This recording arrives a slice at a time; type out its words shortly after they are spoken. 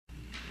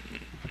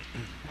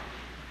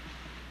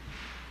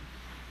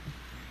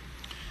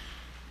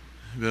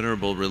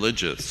Venerable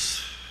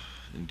religious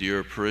and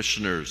dear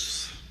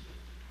parishioners,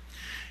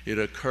 it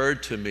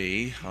occurred to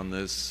me on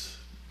this,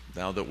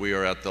 now that we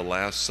are at the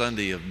last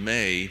Sunday of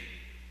May,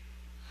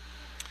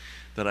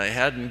 that I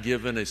hadn't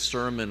given a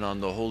sermon on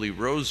the Holy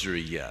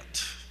Rosary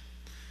yet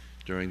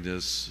during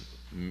this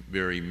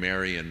very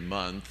Marian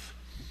month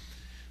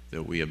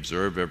that we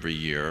observe every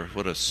year.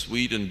 What a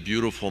sweet and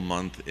beautiful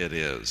month it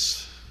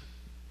is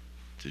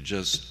to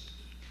just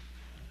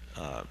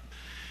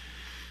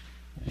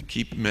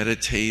keep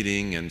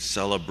meditating and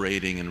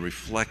celebrating and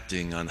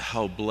reflecting on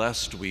how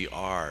blessed we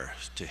are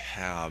to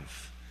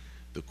have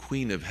the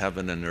Queen of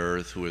Heaven and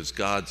Earth, who is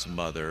God's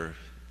mother,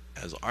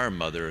 as our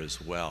mother as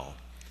well.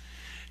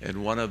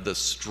 And one of the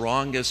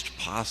strongest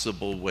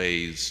possible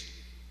ways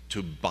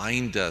to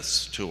bind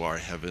us to our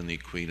Heavenly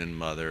Queen and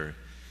Mother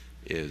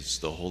is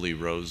the Holy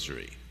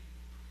Rosary.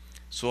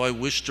 So I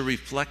wish to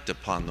reflect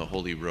upon the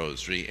Holy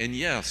Rosary, and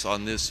yes,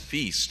 on this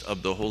feast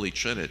of the Holy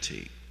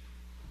Trinity.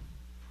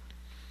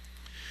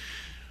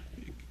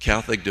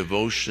 Catholic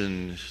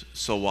devotion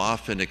so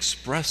often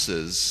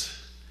expresses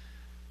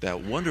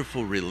that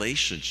wonderful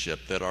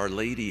relationship that Our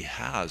Lady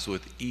has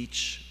with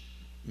each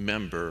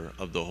member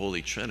of the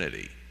Holy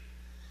Trinity.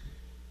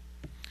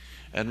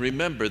 And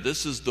remember,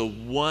 this is the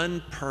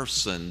one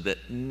person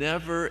that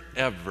never,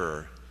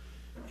 ever,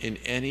 in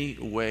any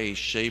way,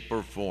 shape,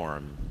 or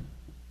form,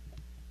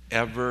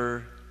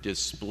 ever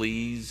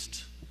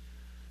displeased,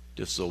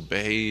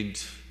 disobeyed,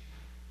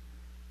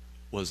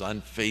 was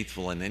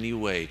unfaithful in any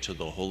way to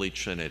the Holy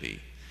Trinity.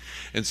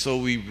 And so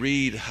we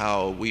read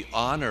how we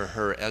honor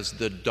her as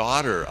the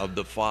daughter of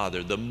the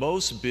Father, the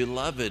most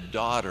beloved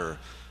daughter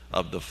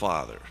of the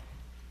Father.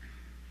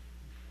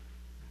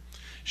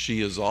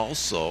 She is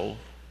also,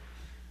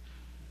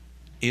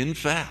 in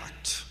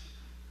fact,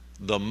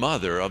 the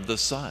mother of the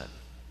Son,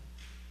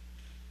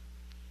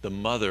 the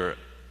mother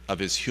of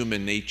his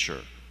human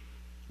nature,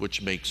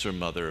 which makes her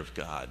mother of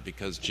God,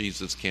 because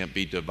Jesus can't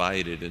be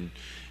divided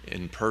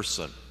in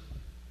person.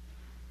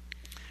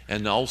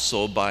 And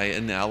also, by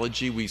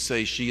analogy, we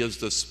say she is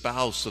the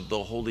spouse of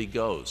the Holy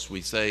Ghost.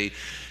 We say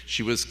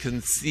she was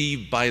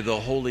conceived by the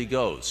Holy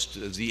Ghost.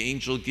 As the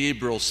angel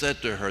Gabriel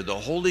said to her, the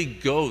Holy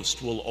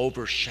Ghost will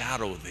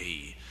overshadow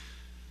thee.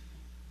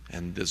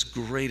 And this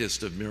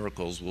greatest of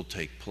miracles will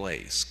take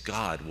place.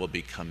 God will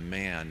become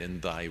man in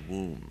thy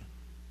womb.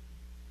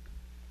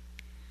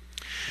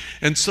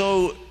 And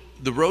so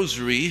the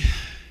Rosary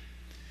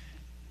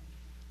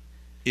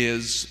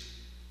is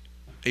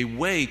a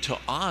way to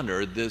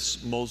honor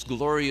this most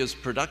glorious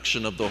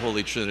production of the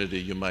Holy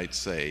Trinity, you might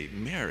say,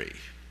 Mary.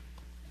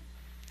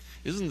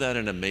 Isn't that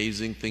an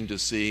amazing thing to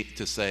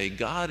say?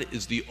 God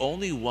is the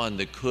only one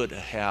that could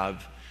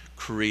have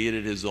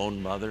created his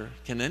own mother.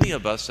 Can any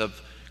of us have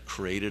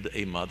created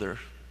a mother,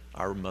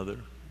 our mother?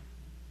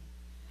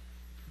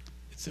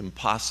 It's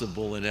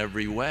impossible in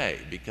every way,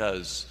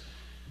 because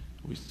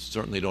we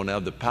certainly don't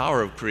have the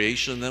power of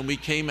creation. Then we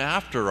came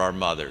after our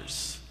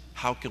mothers.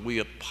 How could we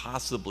have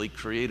possibly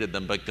created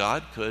them? But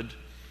God could.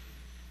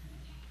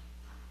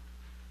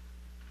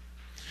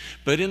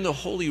 But in the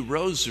Holy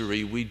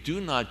Rosary, we do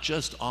not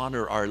just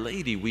honor Our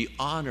Lady, we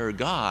honor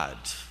God.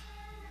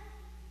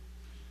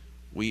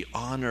 We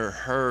honor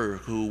her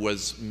who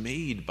was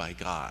made by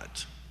God.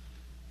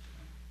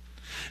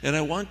 And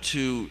I want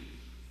to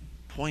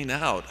point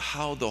out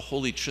how the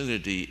Holy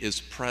Trinity is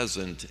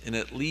present in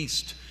at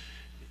least,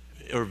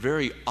 or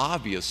very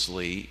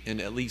obviously,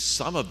 in at least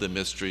some of the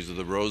mysteries of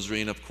the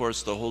Rosary. And of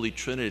course, the Holy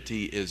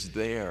Trinity is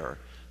there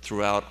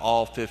throughout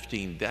all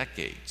 15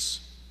 decades.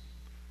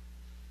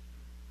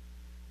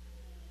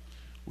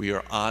 We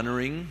are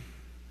honoring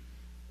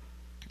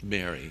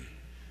Mary,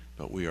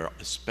 but we are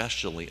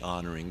especially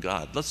honoring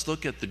God. Let's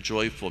look at the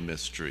joyful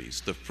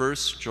mysteries. The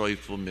first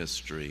joyful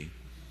mystery,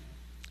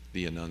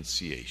 the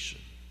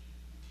Annunciation.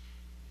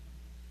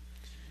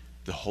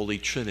 The Holy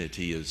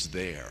Trinity is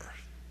there.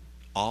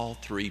 All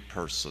three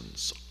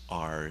persons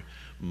are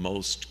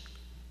most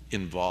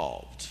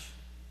involved.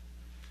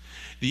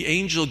 The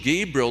angel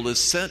Gabriel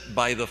is sent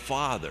by the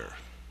Father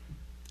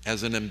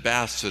as an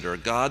ambassador.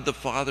 God the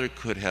Father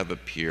could have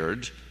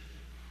appeared,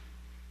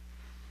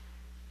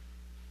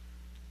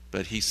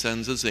 but he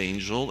sends his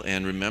angel.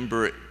 And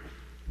remember,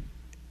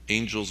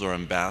 angels are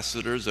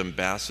ambassadors.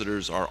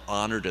 Ambassadors are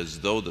honored as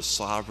though the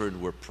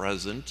sovereign were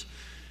present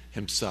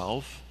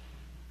himself.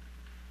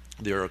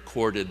 They're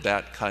accorded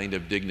that kind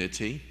of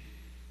dignity.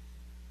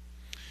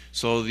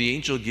 So the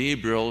angel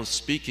Gabriel is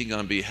speaking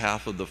on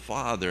behalf of the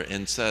Father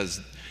and says,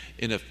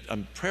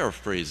 I'm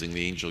paraphrasing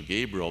the angel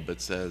Gabriel,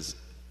 but says,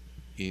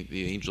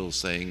 the angel is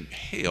saying,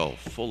 "Hail,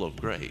 full of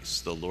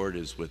grace, the Lord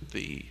is with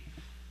thee.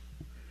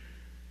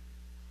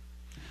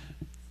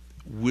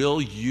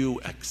 Will you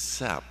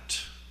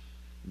accept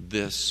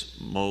this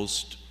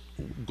most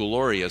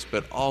glorious,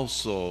 but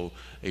also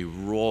a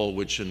role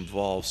which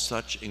involves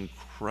such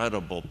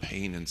incredible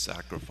pain and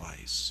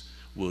sacrifice?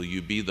 Will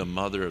you be the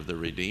mother of the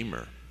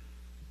Redeemer?"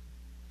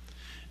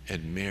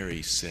 And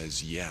Mary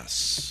says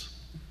yes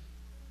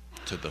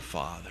to the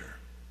Father.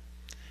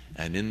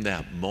 And in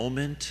that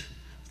moment,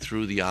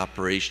 through the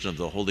operation of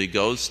the Holy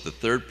Ghost, the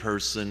third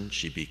person,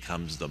 she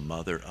becomes the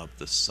mother of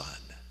the Son.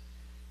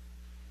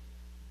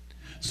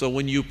 So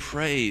when you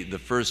pray the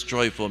first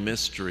joyful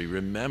mystery,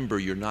 remember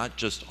you're not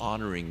just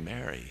honoring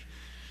Mary,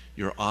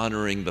 you're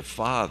honoring the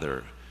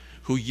Father,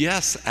 who,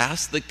 yes,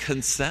 asked the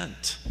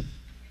consent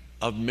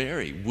of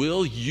Mary.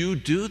 Will you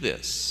do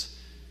this?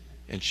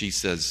 And she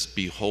says,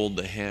 behold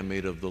the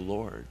handmaid of the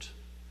Lord.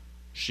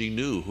 She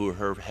knew who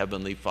her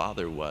heavenly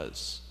Father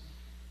was.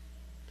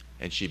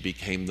 And she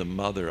became the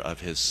mother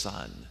of his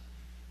Son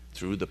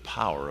through the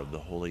power of the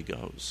Holy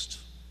Ghost.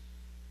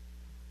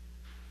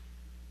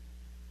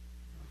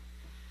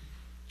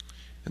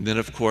 And then,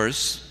 of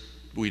course,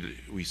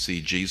 we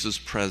see Jesus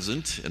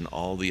present in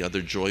all the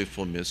other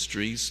joyful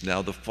mysteries.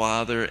 Now the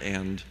Father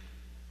and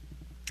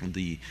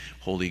the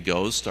Holy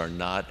Ghost are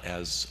not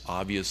as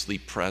obviously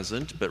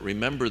present, but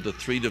remember the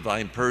three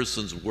divine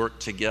persons work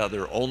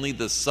together. Only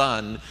the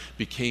Son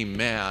became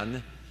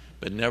man,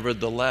 but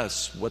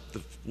nevertheless, what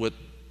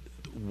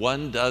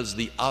one does,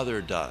 the other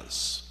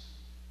does.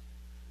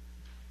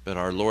 But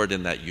our Lord,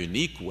 in that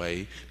unique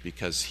way,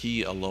 because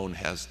he alone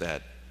has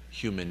that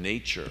human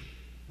nature,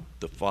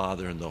 the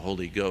Father and the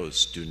Holy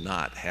Ghost do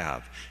not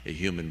have a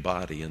human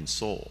body and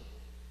soul,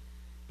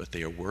 but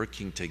they are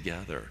working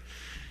together.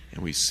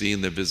 And we see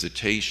in the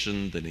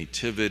visitation, the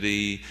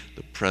nativity,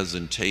 the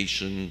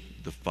presentation,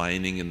 the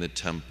finding in the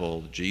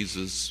temple,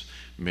 Jesus,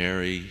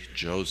 Mary,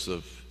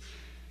 Joseph,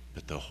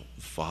 but the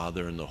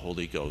Father and the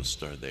Holy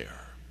Ghost are there.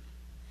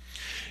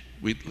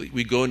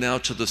 We go now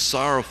to the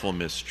sorrowful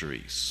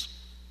mysteries.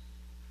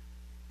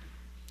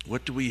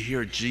 What do we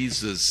hear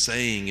Jesus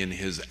saying in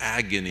his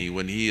agony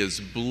when he is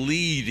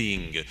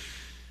bleeding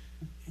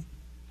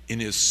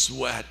in his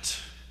sweat,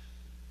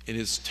 in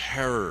his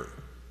terror?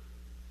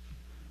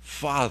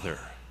 Father,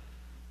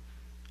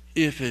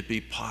 if it be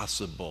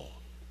possible,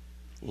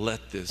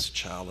 let this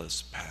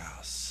chalice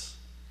pass.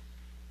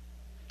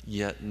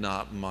 Yet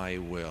not my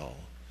will,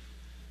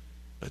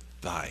 but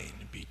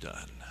thine be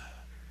done.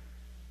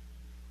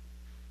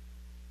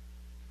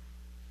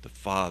 The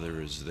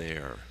Father is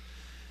there.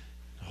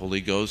 The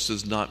Holy Ghost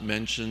is not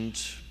mentioned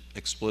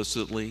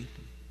explicitly,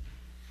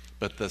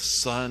 but the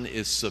Son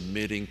is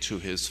submitting to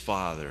his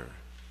Father.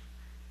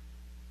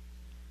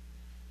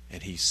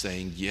 And he's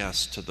saying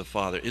yes to the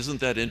Father.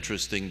 Isn't that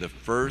interesting? The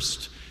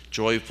first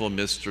joyful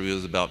mystery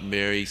is about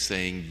Mary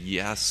saying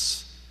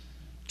yes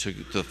to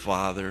the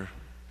Father.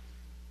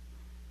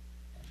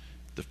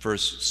 The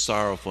first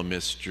sorrowful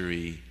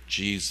mystery,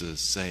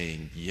 Jesus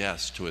saying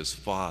yes to his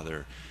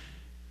Father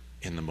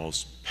in the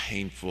most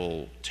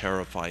painful,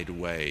 terrified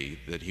way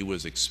that he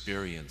was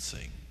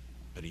experiencing.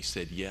 But he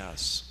said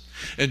yes.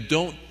 And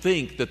don't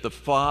think that the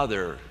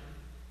Father,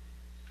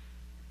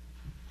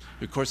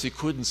 of course, he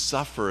couldn't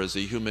suffer as a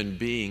human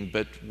being,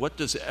 but what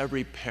does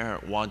every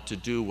parent want to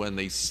do when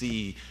they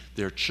see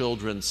their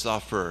children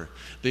suffer?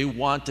 They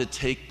want to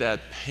take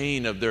that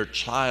pain of their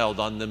child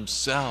on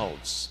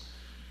themselves.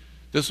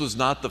 This was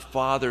not the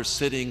Father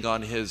sitting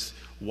on his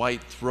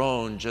white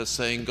throne just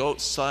saying, "Go,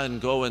 son,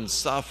 go and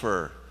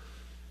suffer."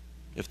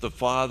 If the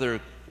Father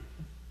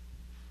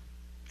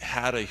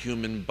had a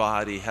human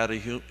body, had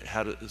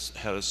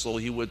a soul,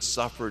 he would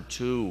suffer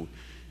too.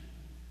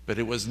 But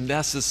it was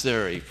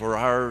necessary for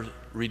our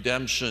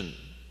redemption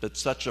that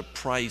such a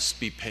price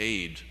be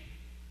paid.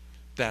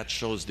 That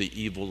shows the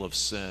evil of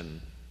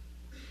sin.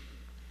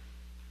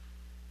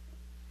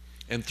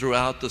 And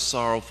throughout the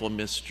sorrowful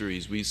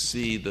mysteries, we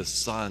see the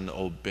Son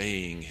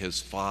obeying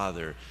his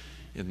Father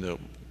in the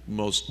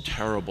most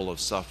terrible of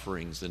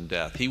sufferings and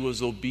death. He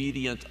was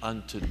obedient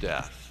unto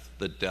death,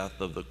 the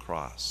death of the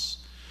cross.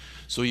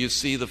 So you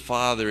see the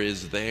Father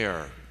is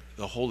there.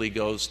 The Holy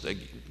Ghost,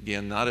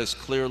 again, not as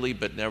clearly,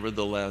 but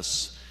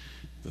nevertheless,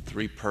 the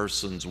three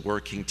persons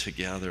working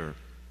together.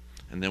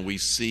 And then we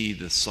see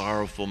the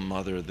sorrowful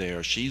mother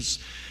there.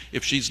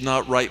 If she's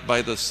not right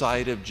by the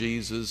side of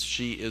Jesus,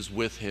 she is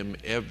with him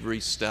every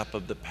step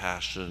of the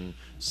passion,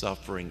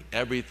 suffering,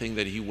 everything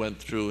that he went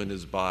through in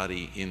his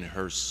body, in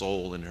her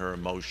soul, in her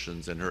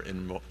emotions, in her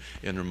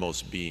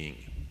innermost being.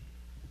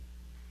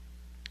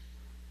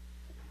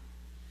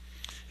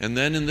 And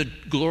then in the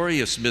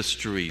glorious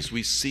mysteries,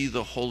 we see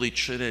the Holy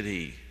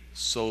Trinity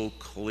so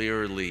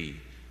clearly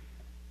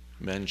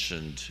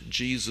mentioned.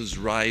 Jesus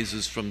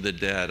rises from the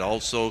dead.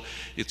 Also,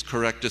 it's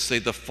correct to say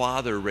the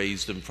Father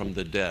raised him from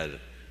the dead.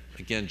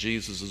 Again,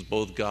 Jesus is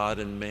both God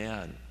and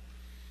man.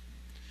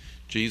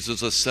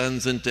 Jesus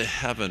ascends into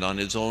heaven on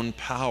his own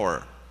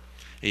power.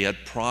 He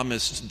had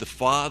promised, the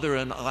Father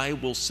and I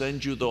will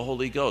send you the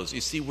Holy Ghost.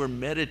 You see, we're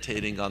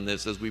meditating on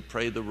this as we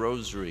pray the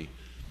rosary.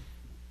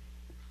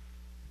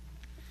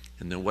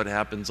 And then what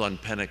happens on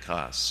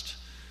Pentecost?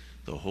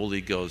 The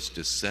Holy Ghost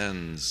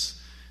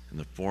descends in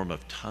the form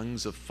of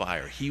tongues of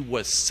fire. He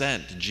was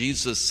sent.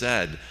 Jesus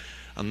said,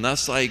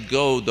 unless I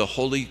go, the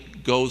Holy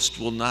Ghost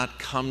will not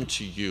come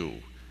to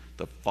you.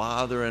 The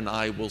Father and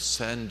I will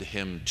send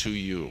him to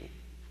you.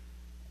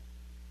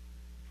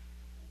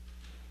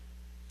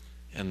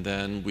 And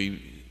then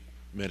we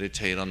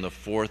meditate on the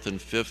fourth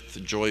and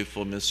fifth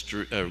joyful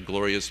mystery,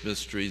 glorious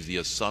mysteries, the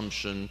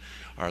Assumption,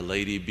 Our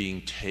Lady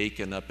being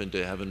taken up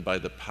into heaven by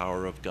the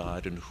power of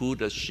God. And who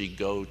does she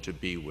go to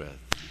be with?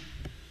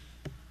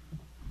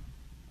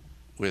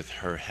 With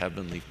her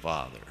heavenly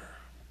Father,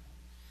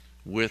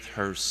 with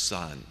her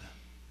Son,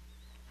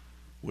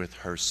 with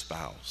her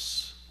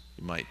spouse,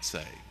 you might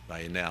say, by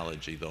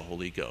analogy, the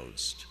Holy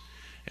Ghost,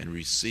 and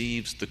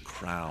receives the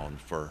crown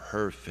for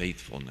her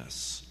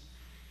faithfulness.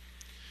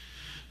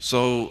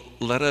 So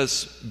let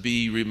us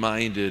be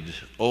reminded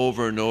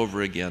over and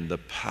over again the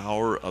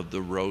power of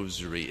the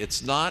rosary.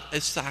 It's not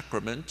a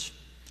sacrament.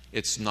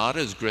 It's not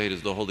as great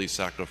as the holy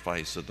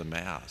sacrifice of the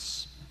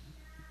Mass.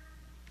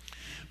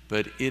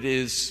 But it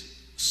is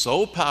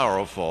so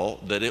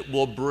powerful that it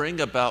will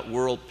bring about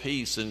world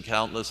peace and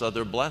countless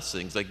other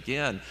blessings.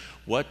 Again,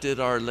 what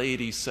did Our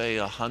Lady say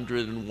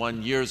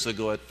 101 years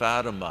ago at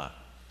Fatima,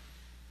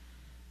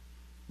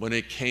 when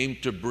it came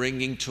to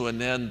bringing to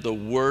an end the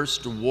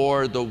worst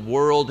war the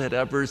world had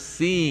ever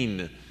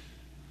seen?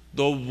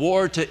 The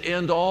war to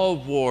end all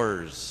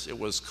wars, it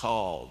was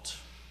called.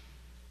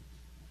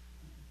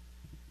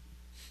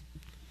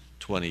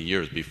 20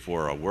 years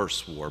before a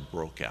worse war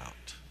broke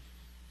out.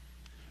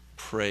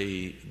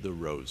 Pray the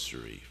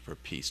rosary for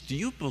peace. Do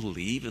you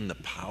believe in the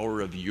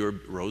power of your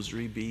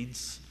rosary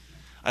beads?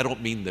 I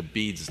don't mean the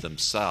beads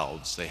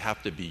themselves. They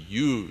have to be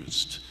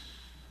used.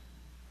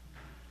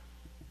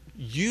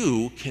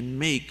 You can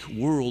make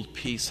world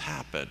peace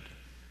happen.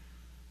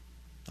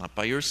 Not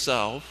by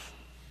yourself,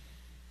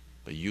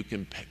 but you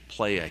can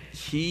play a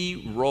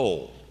key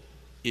role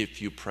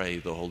if you pray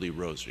the Holy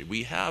Rosary.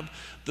 We have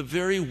the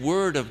very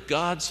word of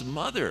God's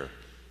mother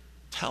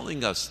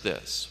telling us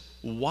this.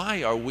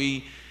 Why are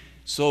we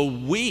so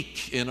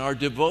weak in our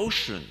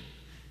devotion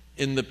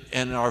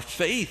and our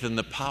faith in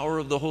the power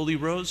of the Holy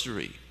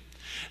Rosary?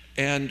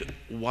 And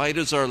why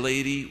does Our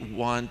Lady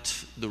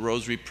want the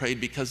Rosary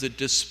prayed? Because it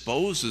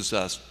disposes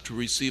us to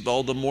receive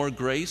all the more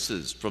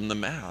graces from the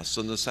Mass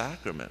and the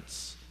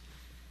sacraments.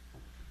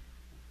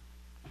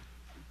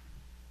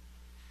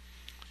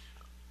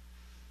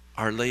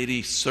 Our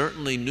Lady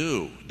certainly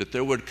knew that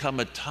there would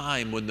come a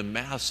time when the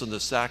Mass and the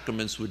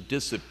sacraments would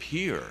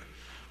disappear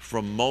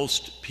from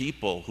most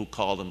people who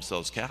call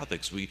themselves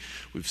Catholics. We've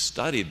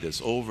studied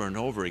this over and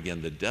over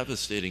again, the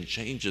devastating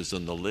changes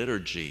in the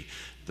liturgy,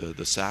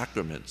 the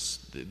sacraments.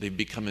 They've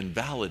become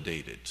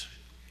invalidated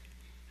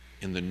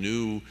in the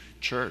new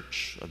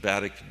church of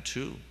Vatican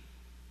II.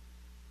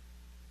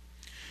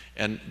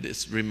 And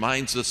this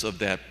reminds us of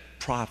that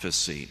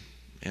prophecy.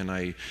 And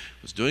I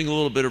was doing a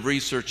little bit of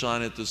research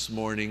on it this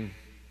morning.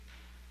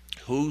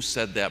 Who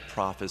said that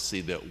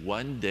prophecy that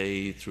one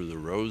day through the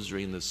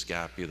rosary and the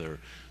scapular,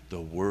 the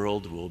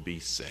world will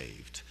be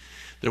saved?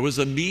 There was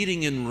a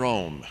meeting in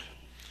Rome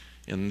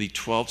in the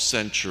 12th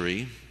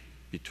century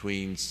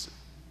between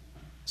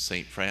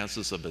St.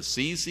 Francis of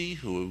Assisi,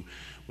 who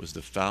was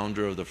the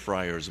founder of the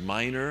Friars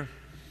Minor,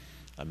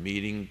 a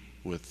meeting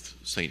with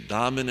St.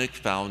 Dominic,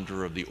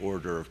 founder of the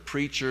Order of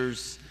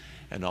Preachers,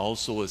 and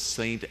also with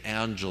St.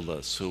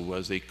 Angelus, who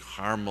was a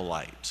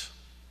Carmelite.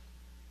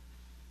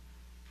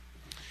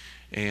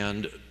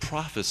 And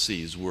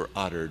prophecies were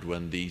uttered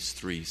when these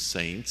three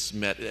saints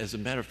met. As a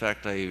matter of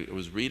fact, I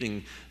was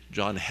reading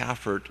John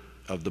Haffert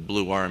of the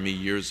Blue Army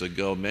years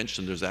ago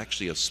mentioned there's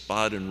actually a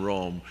spot in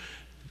Rome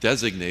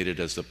designated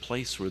as the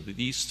place where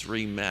these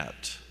three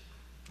met.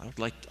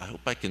 I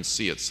hope I can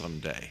see it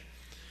someday.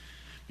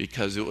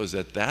 Because it was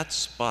at that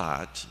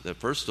spot that,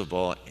 first of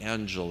all,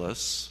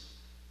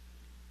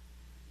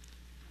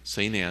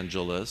 St.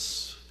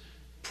 Angelus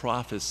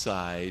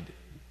prophesied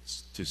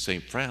to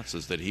St.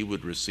 Francis that he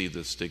would receive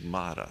the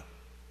stigmata.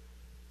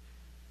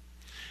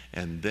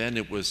 And then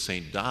it was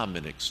St.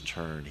 Dominic's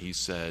turn. He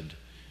said,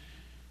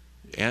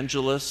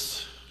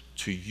 Angelus,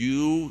 to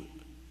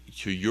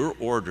your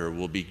order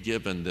will be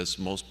given this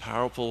most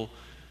powerful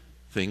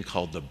thing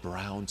called the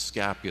brown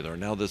scapular.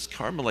 Now, this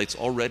Carmelite's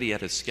already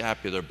had a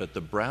scapular, but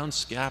the brown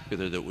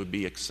scapular that would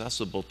be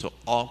accessible to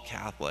all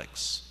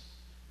Catholics.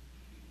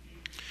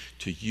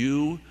 To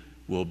you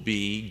will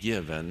be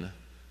given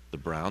the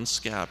brown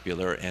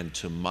scapular, and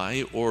to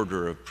my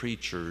order of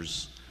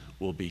preachers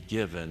will be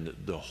given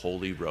the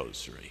Holy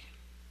Rosary.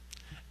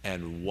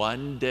 And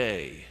one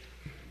day,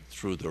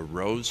 through the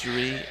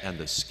Rosary and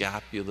the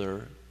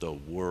scapular, the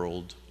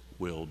world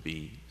will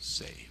be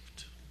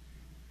saved.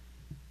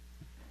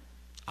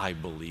 I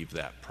believe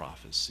that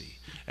prophecy,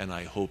 and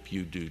I hope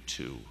you do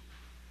too.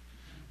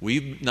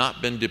 We've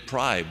not been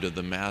deprived of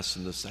the Mass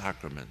and the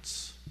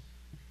sacraments.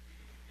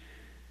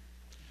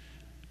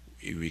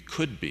 We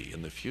could be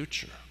in the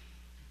future.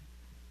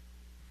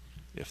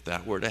 If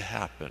that were to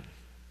happen,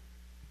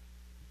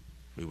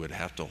 we would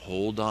have to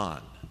hold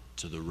on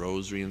to the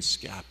Rosary and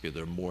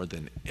scapular more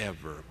than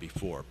ever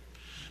before.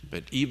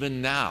 But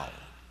even now,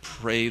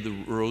 pray the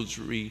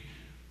Rosary,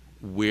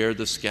 wear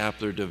the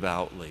scapular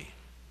devoutly.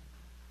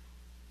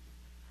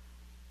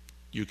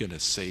 You're going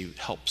to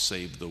help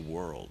save the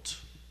world.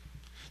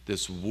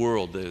 This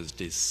world that is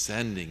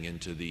descending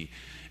into the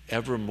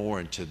ever more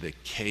into the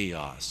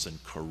chaos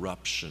and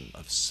corruption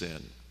of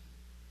sin.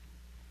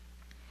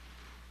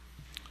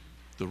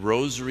 The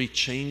rosary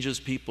changes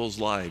people's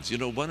lives. You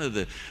know, one of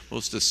the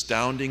most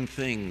astounding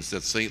things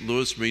that St.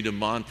 Louis Marie de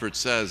Montfort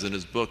says in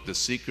his book, The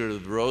Secret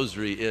of the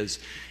Rosary, is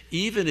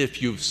even if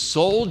you've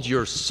sold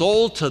your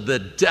soul to the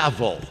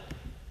devil,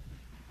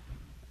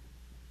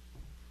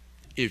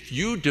 if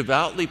you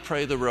devoutly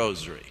pray the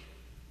rosary,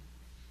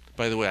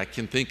 by the way, I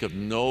can think of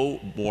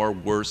no more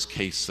worst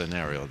case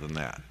scenario than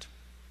that.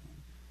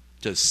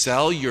 To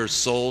sell your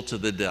soul to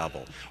the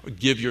devil, or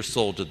give your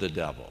soul to the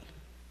devil.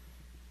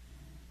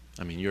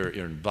 I mean, you're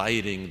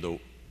inviting the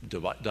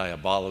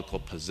diabolical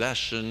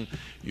possession.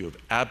 You've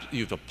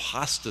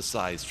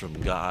apostatized from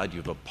God.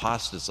 You've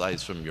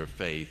apostatized from your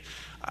faith.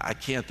 I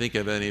can't think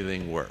of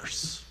anything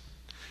worse.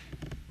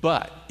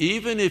 But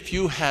even if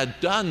you had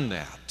done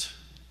that,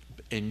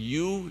 and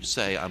you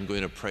say, I'm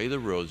going to pray the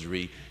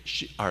rosary,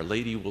 Our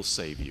Lady will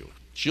save you.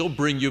 She'll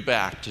bring you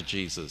back to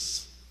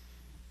Jesus.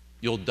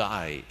 You'll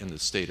die in the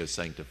state of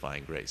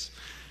sanctifying grace.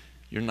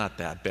 You're not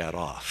that bad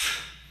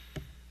off.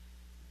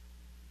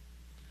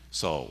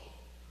 So,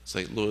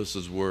 St.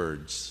 Louis's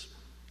words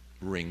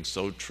ring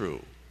so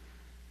true.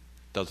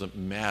 Doesn't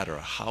matter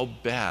how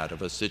bad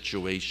of a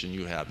situation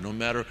you have, no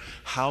matter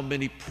how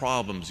many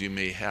problems you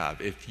may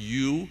have, if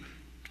you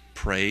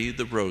pray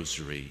the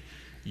rosary,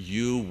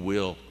 you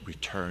will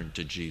return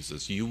to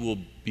Jesus. You will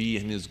be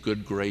in his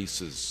good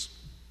graces.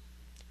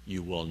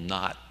 You will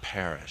not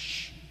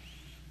perish.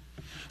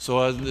 So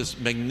on this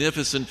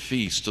magnificent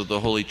feast of the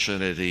Holy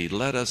Trinity,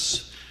 let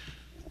us,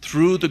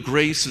 through the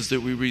graces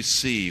that we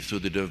receive, through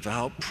the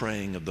devout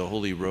praying of the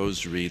Holy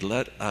Rosary,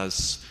 let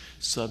us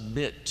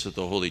submit to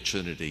the Holy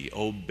Trinity,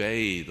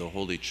 obey the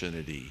Holy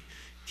Trinity,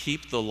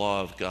 keep the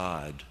law of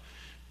God,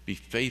 be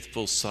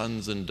faithful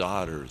sons and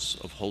daughters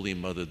of Holy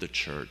Mother the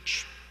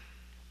Church.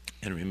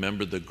 And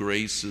remember, the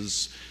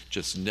graces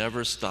just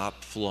never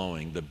stop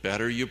flowing. The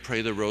better you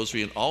pray the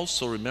rosary, and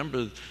also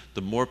remember,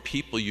 the more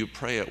people you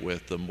pray it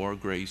with, the more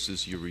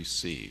graces you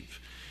receive.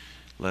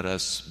 Let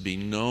us be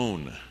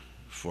known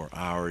for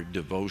our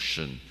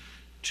devotion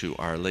to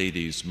Our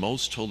Lady's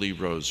most holy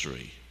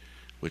rosary,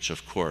 which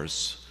of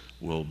course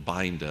will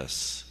bind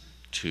us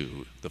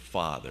to the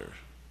Father,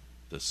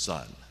 the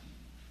Son,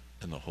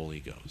 and the Holy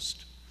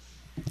Ghost.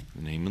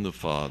 In the name of the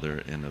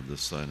Father, and of the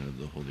Son, and of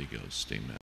the Holy Ghost. Amen.